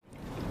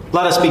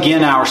Let us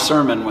begin our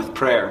sermon with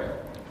prayer.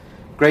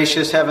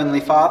 Gracious Heavenly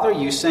Father,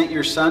 you sent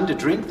your Son to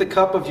drink the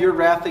cup of your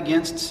wrath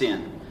against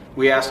sin.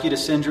 We ask you to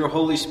send your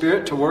Holy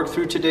Spirit to work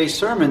through today's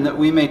sermon that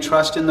we may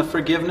trust in the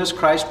forgiveness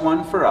Christ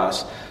won for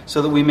us,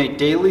 so that we may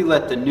daily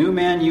let the new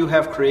man you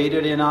have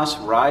created in us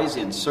rise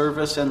in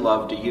service and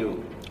love to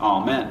you.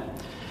 Amen.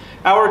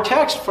 Our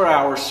text for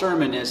our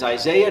sermon is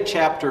Isaiah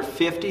chapter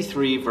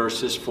 53,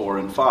 verses 4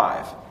 and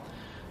 5.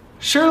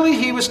 Surely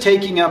he was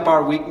taking up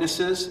our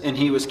weaknesses, and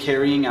he was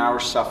carrying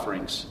our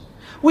sufferings.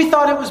 We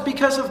thought it was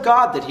because of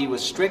God that he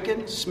was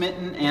stricken,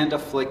 smitten, and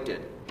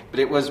afflicted. But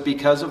it was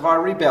because of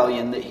our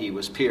rebellion that he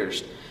was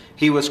pierced.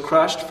 He was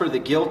crushed for the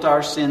guilt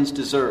our sins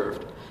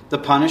deserved. The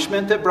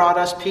punishment that brought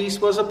us peace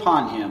was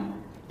upon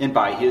him, and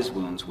by his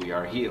wounds we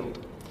are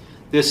healed.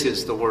 This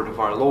is the word of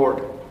our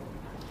Lord.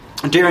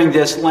 During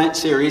this Lent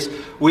series,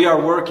 we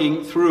are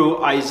working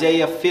through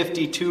Isaiah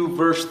 52,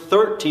 verse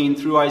 13,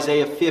 through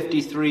Isaiah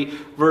 53,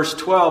 verse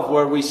 12,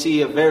 where we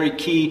see a very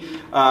key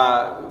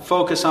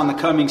focus on the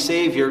coming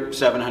Savior,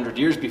 700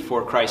 years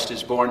before Christ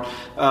is born,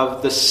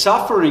 of the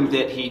suffering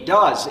that he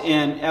does.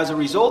 And as a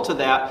result of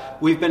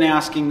that, we've been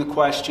asking the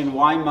question,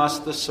 why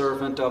must the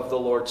servant of the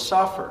Lord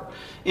suffer?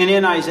 And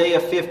in Isaiah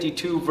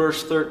 52,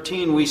 verse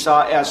 13, we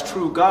saw as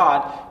true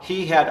God,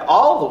 he had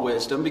all the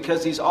wisdom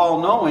because he's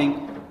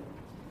all-knowing,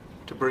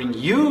 to bring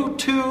you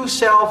to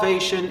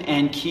salvation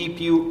and keep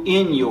you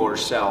in your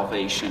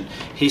salvation.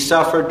 He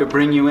suffered to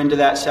bring you into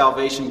that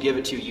salvation, give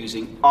it to you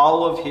using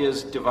all of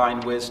his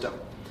divine wisdom.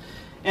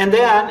 And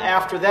then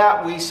after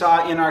that, we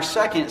saw in our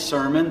second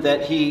sermon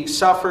that he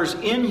suffers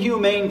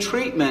inhumane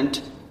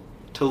treatment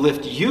to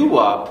lift you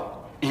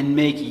up and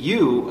make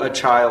you a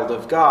child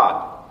of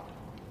God.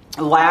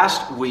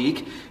 Last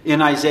week, in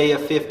Isaiah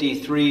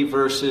 53,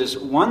 verses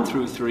 1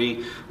 through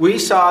 3, we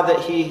saw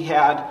that he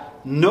had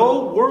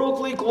no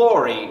worldly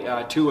glory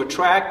to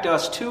attract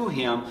us to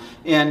him.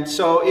 And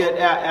so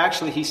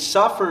he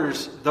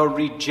suffers the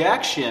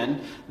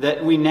rejection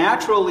that we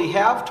naturally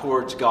have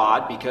towards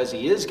God, because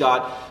he is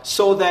God,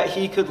 so that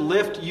he could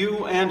lift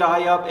you and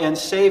I up and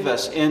save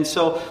us. And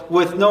so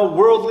with no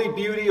worldly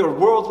beauty or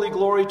worldly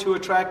glory to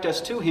attract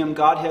us to him,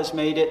 God has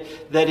made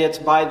it that it's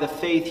by the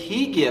faith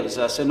he gives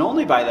us, and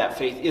only by that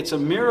faith, it's a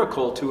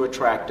miracle to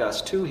attract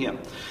us to him.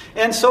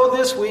 And so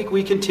this week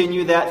we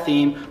continue that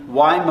theme,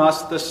 why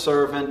must the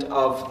servant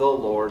of the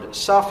Lord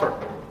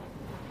suffer?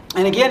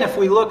 And again, if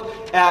we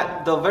look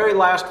at the very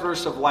last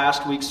verse of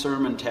last week's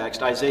sermon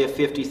text, Isaiah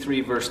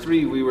 53, verse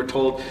 3, we were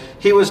told,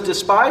 he was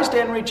despised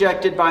and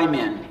rejected by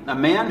men, a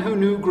man who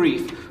knew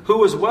grief, who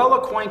was well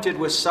acquainted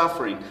with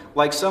suffering.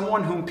 Like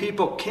someone whom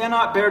people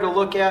cannot bear to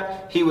look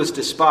at, he was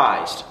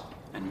despised,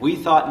 and we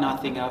thought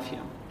nothing of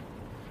him.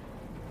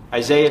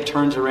 Isaiah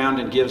turns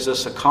around and gives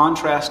us a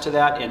contrast to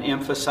that and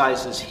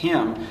emphasizes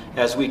him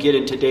as we get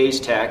in today's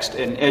text.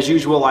 And as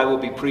usual, I will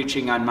be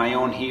preaching on my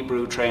own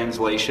Hebrew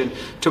translation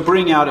to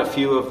bring out a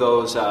few of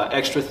those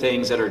extra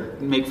things that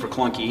make for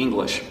clunky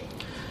English.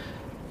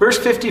 Verse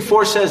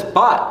 54 says,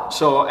 but.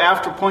 So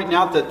after pointing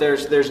out that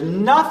there's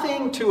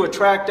nothing to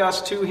attract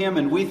us to him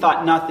and we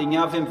thought nothing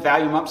of him,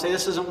 value him up, say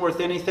this isn't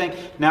worth anything.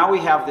 Now we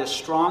have this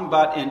strong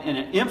but and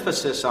an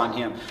emphasis on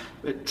him.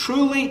 But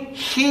truly,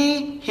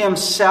 he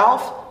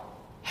himself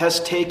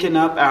has taken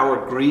up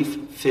our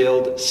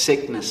grief-filled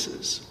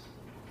sicknesses.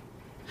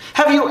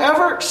 Have you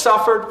ever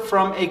suffered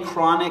from a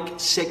chronic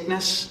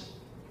sickness?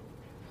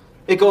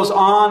 It goes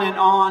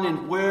on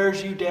and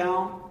wears you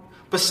down.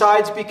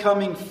 Besides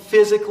becoming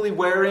physically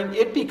wearing,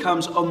 it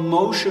becomes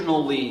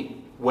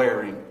emotionally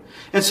wearing.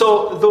 And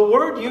so the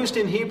word used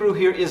in Hebrew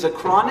here is a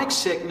chronic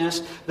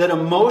sickness that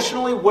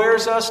emotionally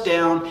wears us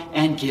down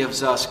and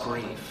gives us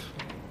grief.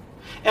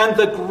 And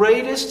the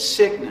greatest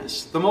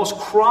sickness, the most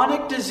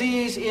chronic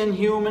disease in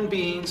human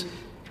beings,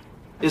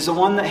 is the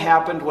one that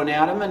happened when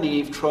Adam and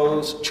Eve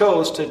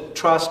chose to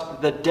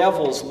trust the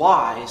devil's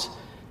lies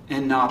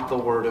and not the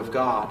Word of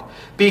God.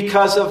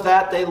 Because of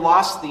that, they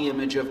lost the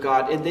image of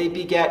God, and they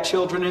begat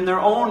children in their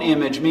own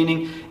image,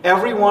 meaning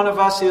every one of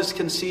us is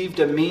conceived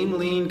a mean,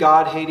 lean,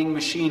 God-hating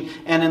machine.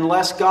 And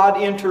unless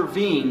God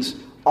intervenes,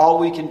 all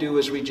we can do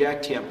is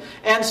reject him.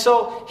 And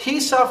so he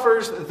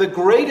suffers the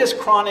greatest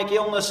chronic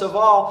illness of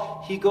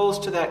all. He goes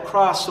to that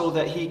cross so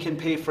that he can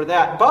pay for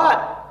that.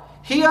 But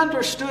he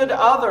understood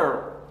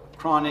other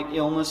chronic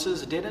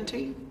illnesses, didn't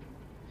he?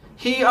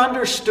 He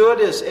understood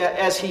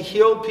as he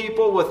healed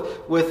people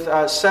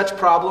with such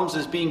problems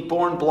as being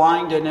born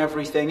blind and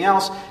everything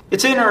else.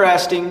 It's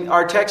interesting,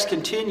 our text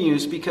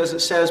continues because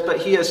it says, but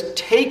he has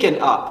taken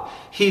up.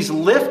 He's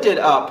lifted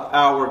up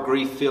our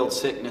grief-filled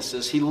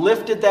sicknesses. He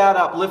lifted that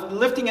up,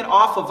 lifting it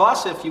off of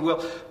us, if you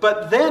will.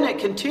 But then it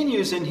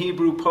continues in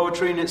Hebrew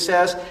poetry and it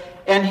says,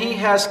 and he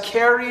has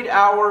carried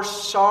our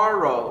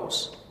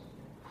sorrows.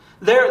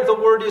 There, the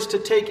word is to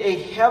take a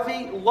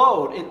heavy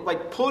load, and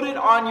like put it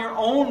on your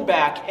own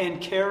back and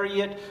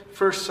carry it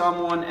for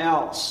someone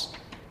else.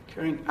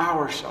 Carrying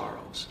our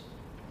sorrows.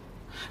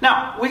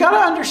 Now, we got to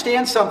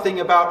understand something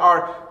about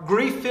our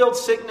grief-filled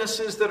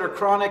sicknesses that are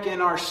chronic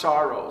and our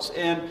sorrows.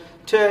 And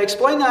to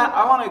explain that,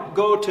 I want to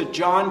go to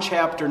John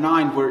chapter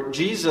 9, where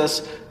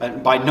Jesus,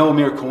 by no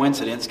mere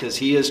coincidence, because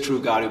he is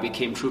true God who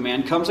became true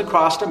man, comes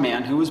across a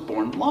man who was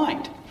born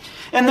blind.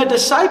 And the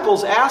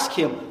disciples ask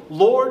him,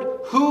 Lord,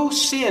 who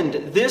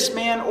sinned, this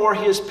man or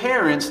his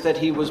parents, that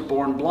he was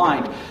born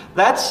blind?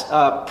 That's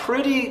a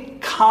pretty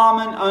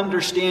common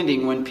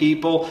understanding when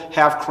people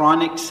have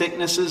chronic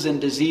sicknesses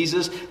and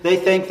diseases. They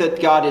think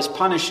that God is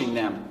punishing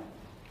them.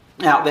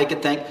 Now, they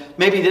could think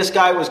maybe this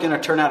guy was going to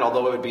turn out,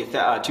 although it would be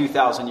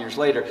 2,000 years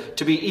later,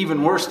 to be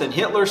even worse than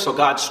Hitler, so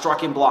God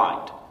struck him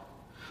blind.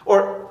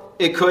 Or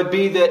it could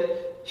be that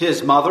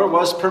his mother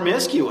was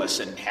promiscuous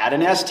and had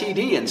an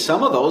STD, and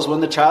some of those,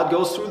 when the child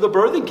goes through the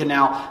birthing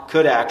canal,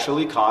 could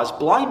actually cause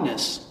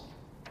blindness.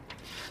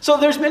 So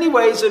there's many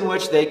ways in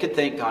which they could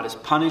think God is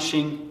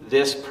punishing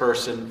this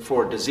person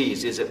for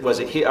disease.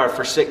 Or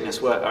for sickness,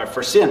 or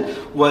for sin?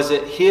 Was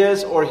it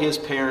his or his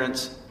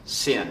parents'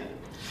 sin?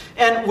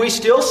 And we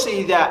still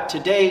see that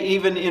today,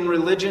 even in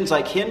religions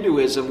like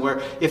Hinduism,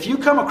 where if you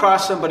come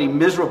across somebody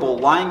miserable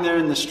lying there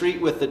in the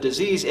street with the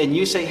disease, and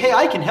you say, hey,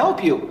 I can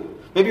help you.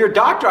 Maybe you're a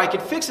doctor, I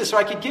could fix this, or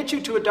I could get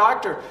you to a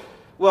doctor.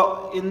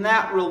 Well, in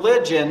that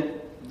religion,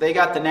 they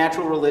got the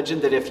natural religion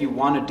that if you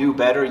want to do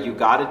better, you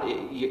got it.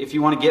 If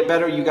you want to get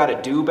better, you got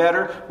to do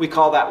better. We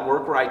call that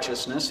work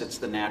righteousness. It's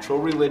the natural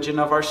religion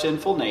of our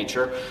sinful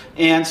nature.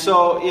 And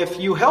so if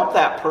you help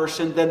that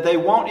person, then they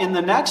won't in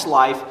the next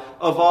life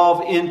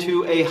evolve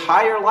into a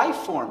higher life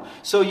form.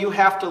 So you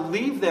have to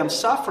leave them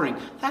suffering.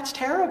 That's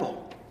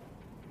terrible.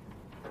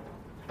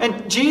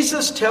 And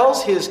Jesus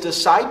tells his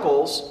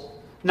disciples,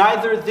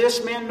 neither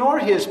this man nor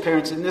his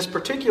parents, in this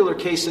particular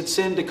case, had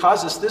sinned to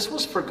cause this. This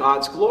was for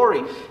God's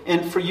glory.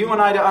 And for you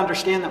and I to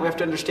understand that, we have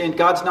to understand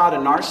God's not a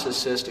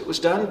narcissist. It was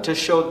done to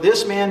show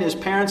this man, his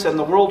parents, and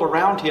the world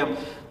around him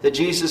that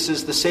Jesus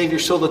is the Savior,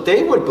 so that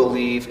they would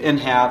believe and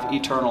have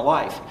eternal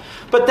life.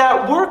 But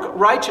that work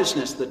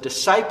righteousness, the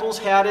disciples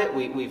had it.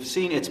 We've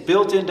seen it's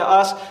built into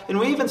us. And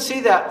we even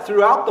see that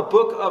throughout the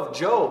book of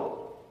Job.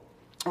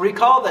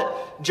 Recall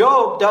that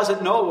Job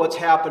doesn't know what's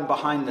happened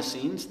behind the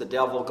scenes. The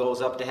devil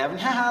goes up to heaven.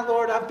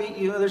 Lord, I beat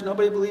you. There's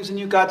nobody who believes in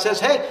you. God says,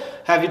 hey,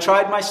 have you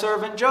tried my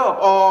servant Job?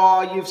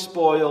 Oh, you've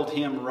spoiled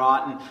him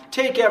rotten.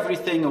 Take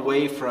everything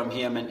away from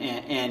him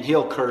and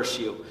he'll curse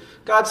you.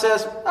 God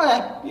says,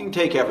 okay, you can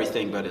take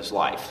everything but his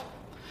life.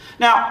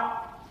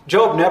 Now,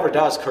 Job never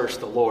does curse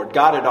the Lord.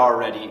 God had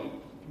already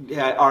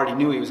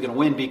knew he was going to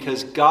win,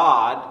 because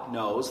God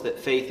knows that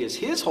faith is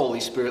his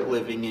Holy Spirit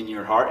living in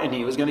your heart, and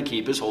he was going to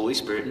keep his Holy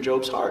Spirit in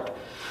Job's heart.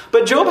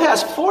 But Job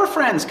has 4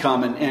 friends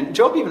come, and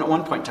Job even at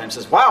one point in time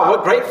says, wow,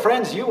 what great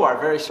friends you are,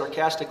 very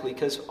sarcastically,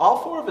 because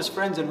all 4 of his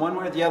friends in one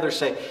way or the other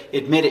say,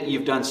 admit it,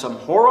 you've done some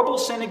horrible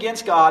sin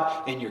against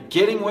God, and you're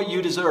getting what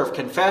you deserve.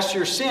 Confess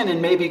your sin,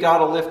 and maybe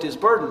God will lift his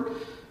burden.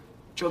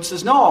 Job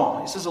says, no.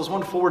 He says those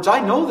wonderful words, I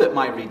know that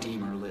my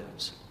Redeemer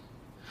lives.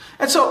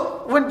 And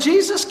so when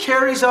Jesus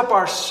carries up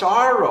our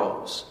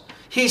sorrows,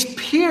 he's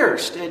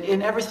pierced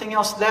and everything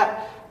else,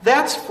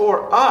 that's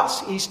for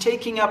us. He's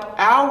taking up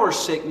our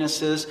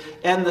sicknesses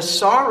and the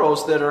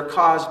sorrows that are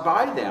caused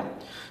by them.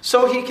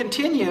 So he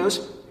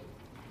continues,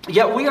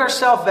 yet we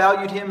ourselves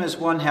valued him as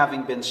one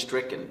having been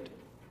stricken,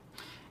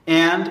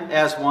 and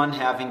as one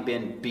having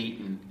been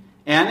beaten,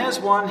 and as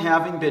one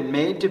having been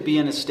made to be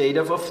in a state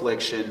of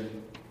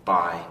affliction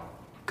by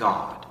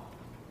God.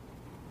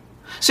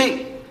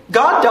 See,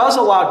 God does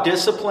allow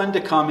discipline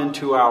to come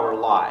into our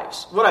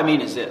lives. What I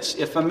mean is this.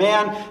 If a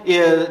man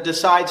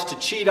decides to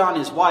cheat on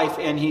his wife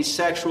and he's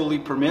sexually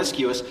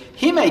promiscuous,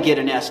 he may get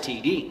an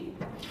STD.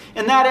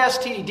 And that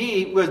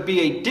STD would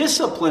be a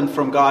discipline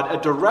from God, a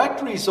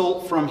direct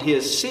result from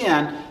his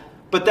sin,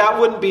 but that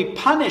wouldn't be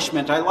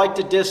punishment. I like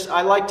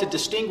to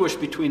distinguish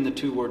between the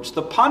two words.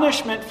 The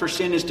punishment for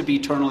sin is to be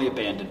eternally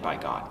abandoned by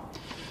God.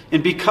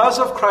 And because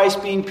of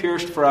Christ being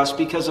pierced for us,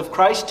 because of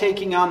Christ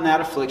taking on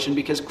that affliction,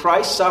 because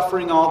Christ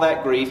suffering all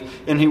that grief,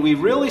 and we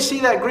really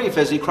see that grief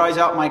as he cries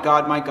out, my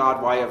God,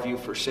 why have you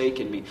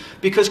forsaken me?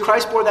 Because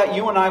Christ bore that,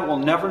 you and I will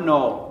never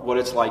know what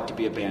it's like to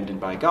be abandoned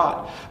by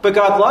God. But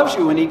God loves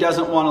you and he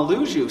doesn't want to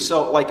lose you.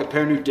 So like a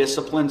parent who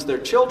disciplines their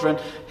children,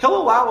 he'll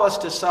allow us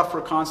to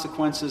suffer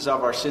consequences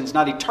of our sins,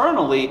 not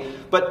eternally,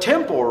 but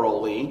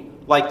temporally,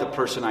 like the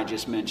person I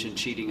just mentioned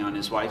cheating on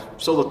his wife,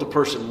 so that the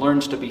person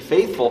learns to be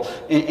faithful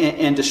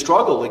and to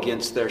struggle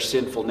against their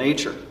sinful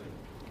nature.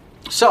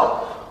 So,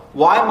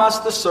 why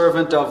must the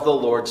servant of the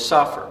Lord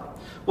suffer?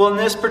 Well, in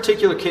this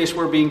particular case,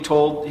 we're being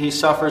told he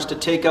suffers to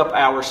take up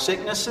our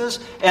sicknesses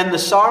and the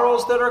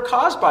sorrows that are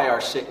caused by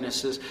our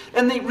sicknesses.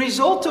 And the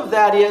result of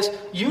that is,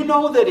 you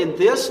know that in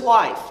this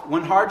life,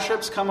 when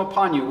hardships come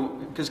upon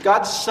you, because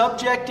God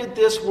subjected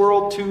this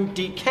world to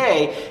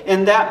decay,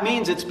 and that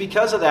means it's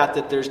because of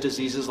that there's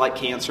diseases like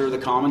cancer, the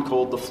common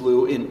cold, the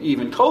flu, and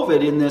even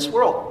COVID in this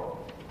world.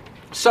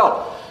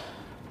 So,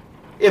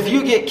 if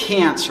you get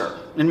cancer,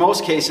 in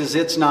most cases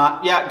it's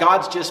not,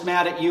 God's just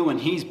mad at you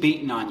and he's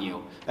beating on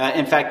you.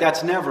 In fact,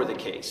 that's never the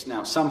case.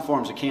 Now, some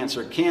forms of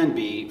cancer can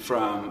be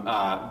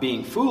from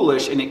being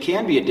foolish, and it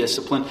can be a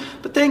discipline.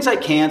 But things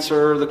like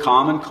cancer, the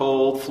common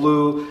cold,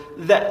 flu,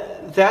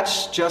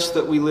 that's just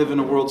that we live in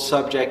a world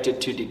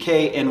subjected to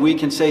decay, and we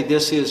can say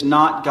this is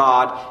not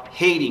God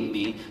hating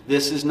me.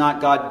 This is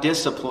not God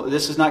This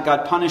is not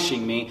God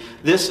punishing me.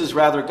 This is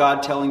rather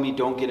God telling me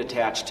don't get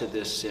attached to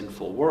this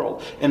sinful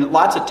world. And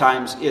lots of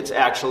times it's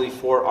actually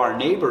for our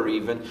neighbor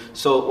even.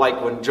 So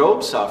like when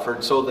Job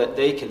suffered, so that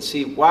they can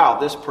see, wow,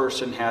 this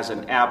person has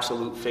an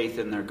absolute faith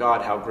in their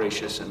God, how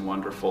gracious and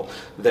wonderful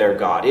their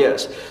God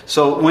is.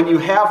 So when you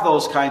have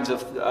those kinds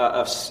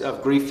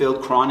of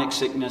grief-filled chronic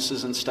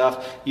sicknesses and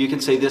stuff, you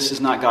can say this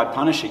is not God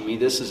punishing me.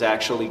 This is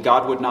actually,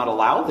 God would not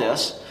allow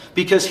this.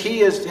 Because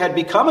he had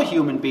become a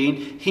human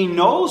being, he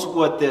knows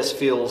what this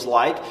feels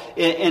like,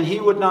 and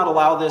he would not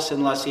allow this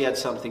unless he had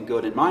something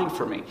good in mind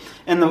for me.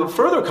 And the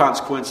further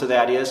consequence of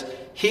that is,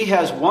 he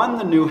has won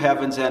the new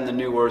heavens and the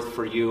new earth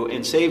for you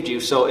and saved you.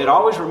 So it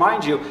always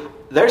reminds you,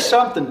 there's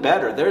something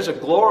better. There's a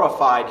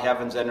glorified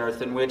heavens and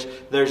earth in which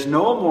there's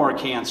no more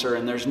cancer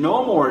and there's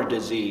no more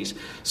disease.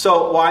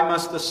 So why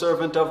must the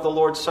servant of the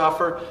Lord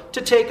suffer?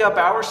 To take up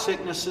our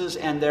sicknesses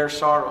and their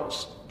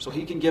sorrows. So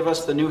he can give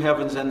us the new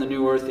heavens and the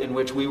new earth in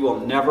which we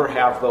will never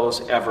have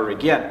those ever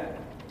again.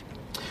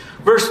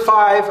 Verse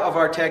 5 of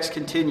our text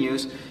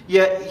continues,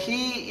 "Yet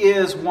he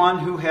is one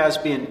who has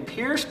been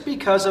pierced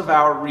because of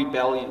our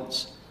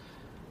rebellions."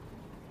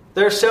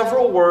 There are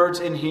several words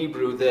in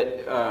Hebrew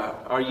that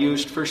are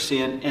used for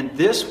sin, and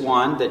this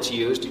one that's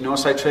used, you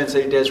notice I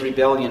translated it as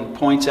rebellion,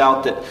 points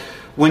out that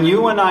when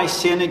you and I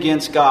sin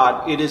against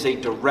God, it is a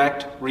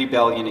direct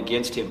rebellion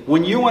against Him.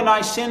 When you and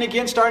I sin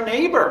against our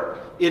neighbor,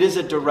 it is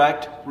a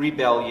direct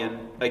rebellion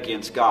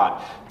against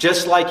God.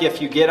 Just like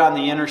if you get on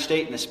the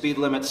interstate and the speed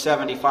limit's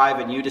 75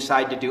 and you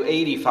decide to do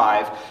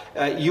 85,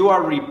 you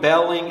are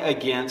rebelling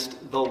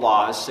against the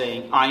laws,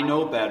 saying, I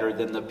know better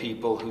than the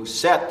people who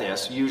set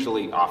this,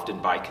 usually often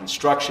by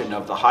construction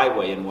of the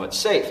highway and what's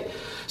safe.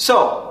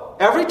 So,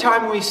 every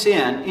time we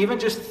sin, even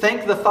just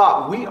think the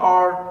thought, we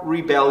are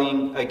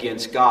rebelling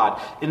against God.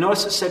 And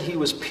notice it said he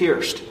was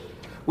pierced.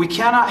 We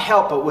cannot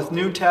help but with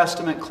New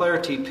Testament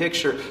clarity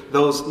picture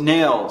those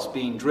nails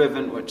being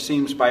driven, which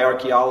seems by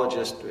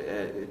archaeologists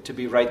to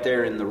be right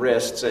there in the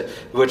wrists,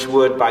 which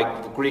would by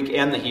the Greek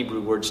and the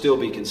Hebrew word still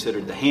be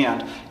considered the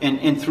hand,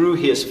 and through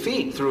his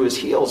feet, through his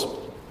heels.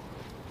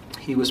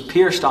 He was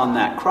pierced on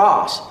that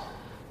cross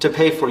to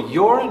pay for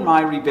your and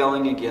my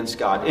rebelling against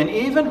God. And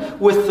even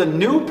with the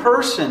new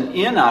person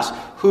in us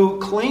who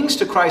clings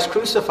to Christ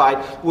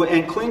crucified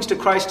and clings to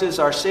Christ as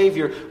our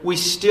Savior, we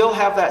still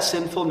have that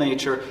sinful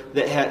nature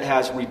that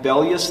has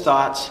rebellious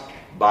thoughts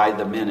by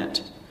the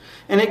minute.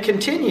 And it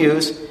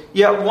continues,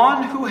 yet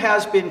one who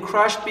has been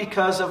crushed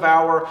because of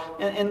our...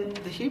 And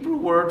the Hebrew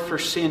word for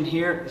sin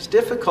here is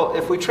difficult.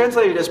 If we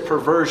translate it as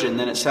perversion,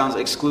 then it sounds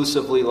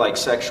exclusively like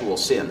sexual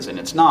sins, and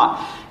it's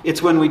not.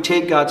 It's when we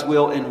take God's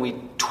will and we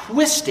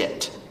twist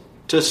it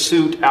to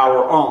suit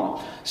our own.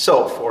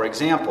 So, for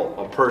example,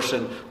 a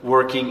person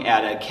working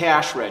at a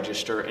cash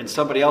register and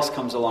somebody else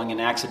comes along and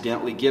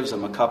accidentally gives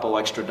them a couple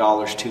extra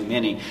dollars too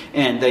many.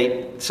 And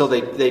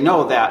they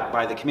know that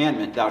by the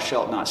commandment, thou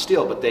shalt not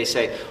steal. But they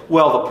say,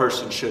 well, the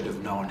person should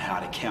have known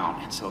how to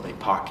count. And so they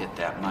pocket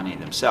that money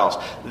themselves.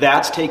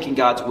 That's taking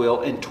God's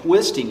will and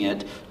twisting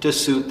it to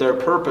suit their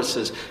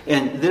purposes.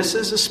 And this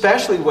is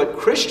especially what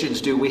Christians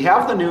do. We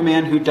have the new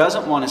man who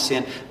doesn't want to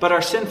sin, but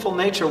our sinful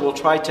nature will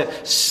try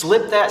to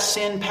slip that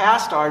sin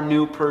past our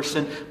new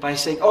person by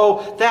saying,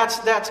 oh,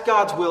 that's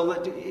God's will.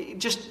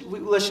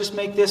 Let's just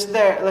make this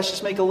there. Let's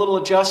just make a little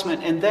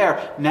adjustment and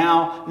there.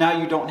 Now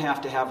you don't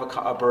have to have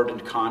a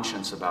burdened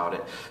conscience about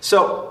it.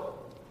 So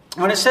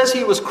when it says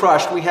he was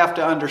crushed, we have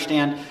to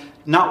understand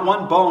not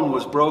one bone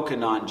was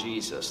broken on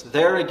Jesus.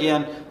 There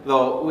again,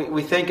 though,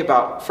 we think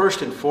about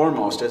first and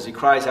foremost as he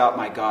cries out,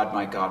 my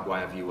God,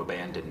 why have you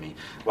abandoned me?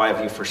 Why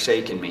have you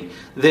forsaken me?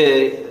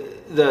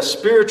 The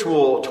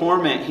spiritual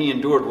torment he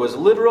endured was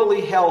literally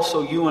hell,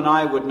 so you and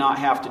I would not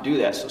have to do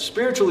that. So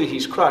spiritually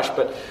he's crushed.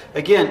 But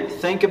again,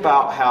 think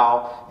about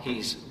how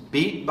he's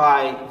beat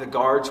by the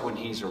guards when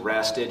he's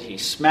arrested.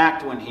 He's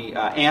smacked when he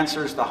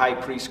answers the high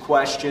priest's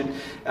question.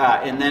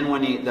 And then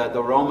when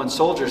the Roman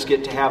soldiers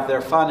get to have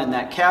their fun, and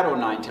that cat o'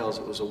 nine tails,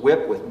 it was a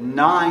whip with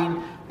 9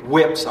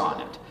 whips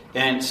on it.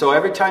 And so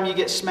every time you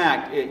get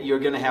smacked, you're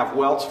going to have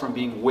welts from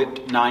being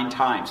whipped 9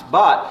 times.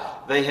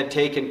 But they had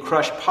taken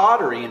crushed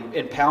pottery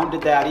and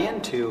pounded that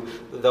into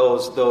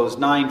those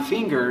 9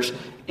 fingers.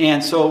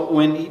 And so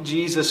when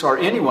Jesus or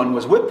anyone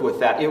was whipped with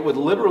that, it would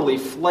literally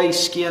flay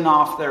skin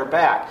off their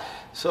back.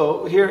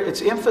 So here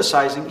it's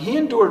emphasizing he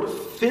endured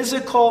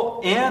physical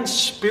and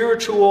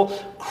spiritual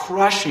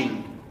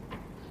crushing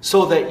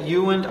so that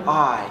you and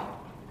I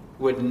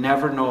would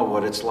never know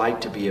what it's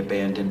like to be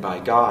abandoned by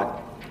God.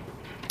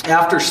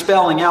 After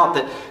spelling out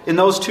that in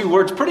those 2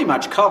 words pretty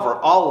much cover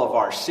all of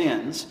our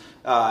sins,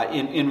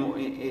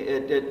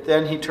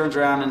 then he turns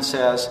around and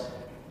says,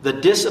 the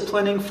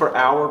disciplining for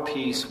our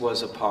peace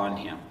was upon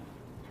him.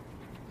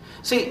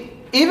 See,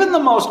 Even the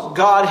most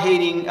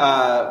God-hating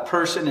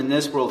person in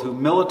this world who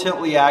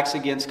militantly acts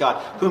against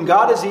God, whom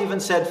God has even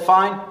said,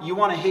 fine, you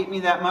want to hate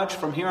me that much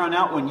from here on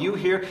out when you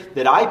hear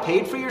that I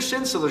paid for your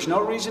sins, so there's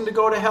no reason to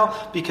go to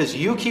hell because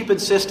you keep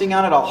insisting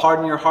on it, I'll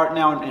harden your heart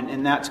now,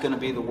 and that's going to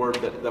be the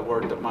work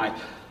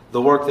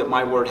that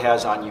my word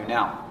has on you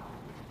now.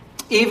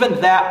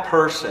 Even that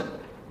person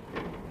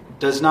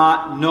does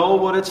not know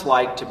what it's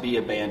like to be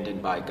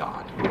abandoned by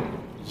God.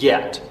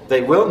 Yet.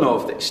 They will know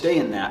if they stay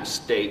in that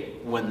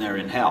state when they're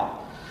in hell.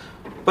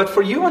 But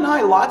for you and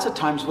I, lots of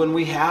times when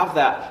we have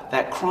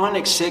that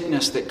chronic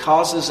sickness that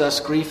causes us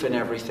grief and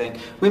everything,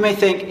 we may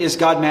think, is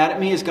God mad at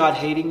me? Is God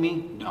hating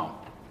me? No.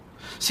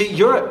 See,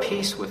 you're at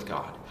peace with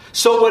God.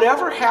 So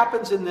whatever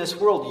happens in this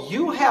world,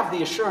 you have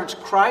the assurance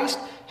Christ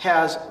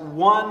has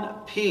one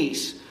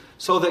peace,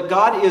 so that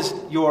God is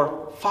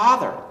your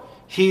Father.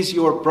 He's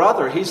your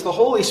brother. He's the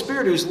Holy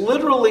Spirit who's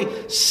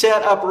literally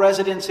set up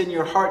residence in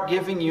your heart,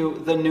 giving you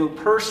the new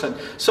person.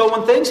 So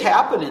when things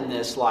happen in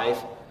this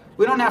life,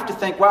 we don't have to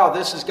think, wow,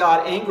 this is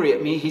God angry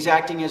at me. He's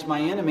acting as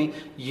my enemy.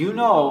 You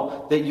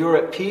know that you're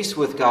at peace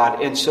with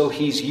God, and so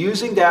He's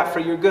using that for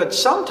your good.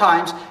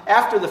 Sometimes,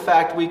 after the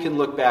fact, we can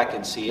look back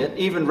and see it.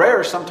 Even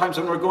rarer, sometimes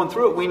when we're going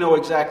through it, we know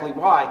exactly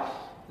why.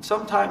 And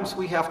sometimes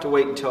we have to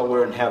wait until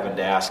we're in heaven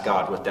to ask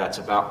God what that's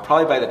about.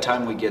 Probably by the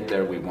time we get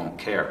there, we won't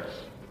care.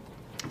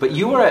 But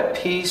you are at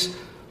peace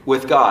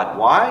with God.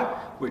 Why?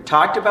 We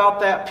talked about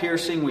that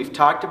piercing. We've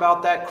talked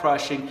about that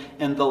crushing.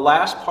 And the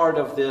last part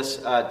of this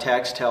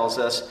text tells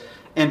us,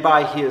 and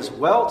by His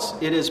welts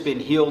it has been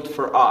healed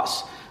for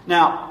us.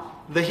 Now,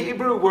 the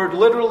Hebrew word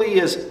literally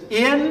is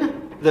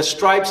in the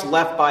stripes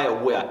left by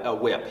a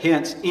whip.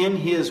 Hence, in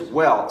His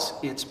welts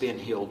it's been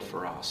healed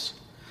for us.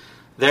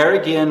 There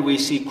again, we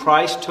see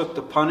Christ took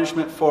the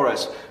punishment for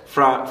us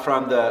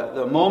from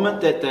the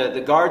moment that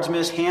the guards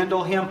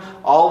mishandle Him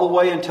all the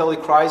way until He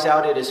cries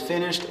out, it is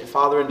finished.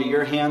 Father, into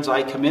your hands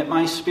I commit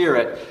my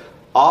spirit.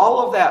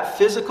 All of that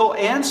physical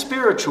and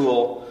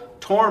spiritual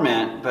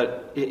torment,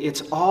 but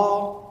it's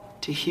all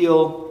to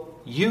heal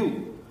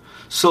you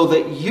so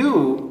that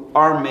you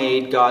are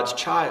made God's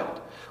child.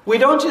 We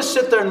don't just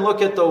sit there and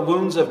look at the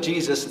wounds of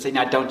Jesus and say,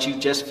 now don't you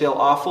just feel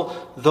awful?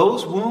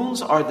 Those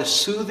wounds are the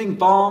soothing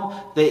balm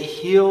that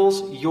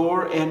heals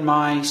your and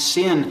my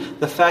sin.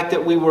 The fact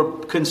that we were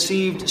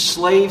conceived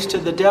slaves to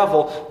the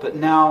devil, but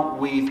now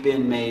we've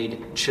been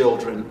made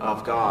children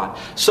of God.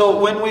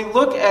 So when we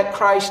look at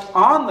Christ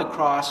on the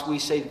cross, we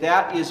say,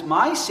 that is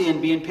my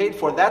sin being paid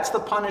for. That's the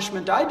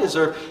punishment I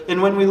deserve.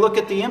 And when we look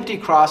at the empty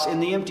cross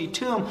in the empty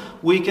tomb,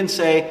 we can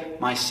say,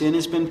 my sin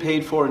has been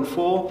paid for in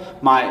full.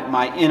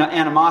 My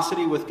animosity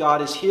with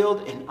God is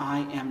healed, and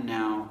I am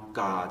now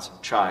God's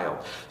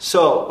child.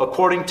 So,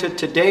 according to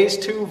today's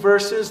two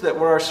verses that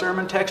were our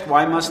sermon text,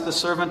 why must the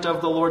servant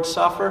of the Lord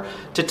suffer?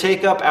 To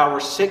take up our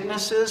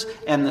sicknesses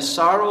and the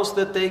sorrows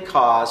that they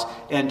cause,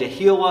 and to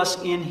heal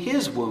us in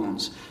His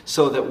wounds,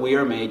 so that we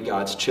are made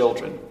God's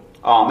children.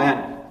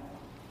 Amen.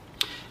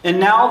 And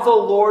now the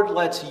Lord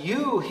lets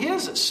you,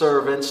 His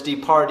servants,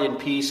 depart in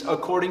peace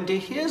according to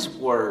His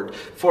word.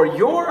 For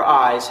your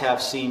eyes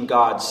have seen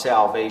God's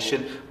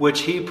salvation,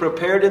 which He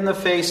prepared in the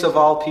face of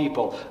all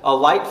people, a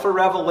light for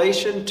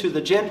revelation to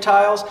the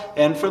Gentiles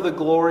and for the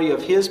glory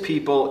of His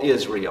people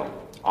Israel.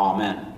 Amen.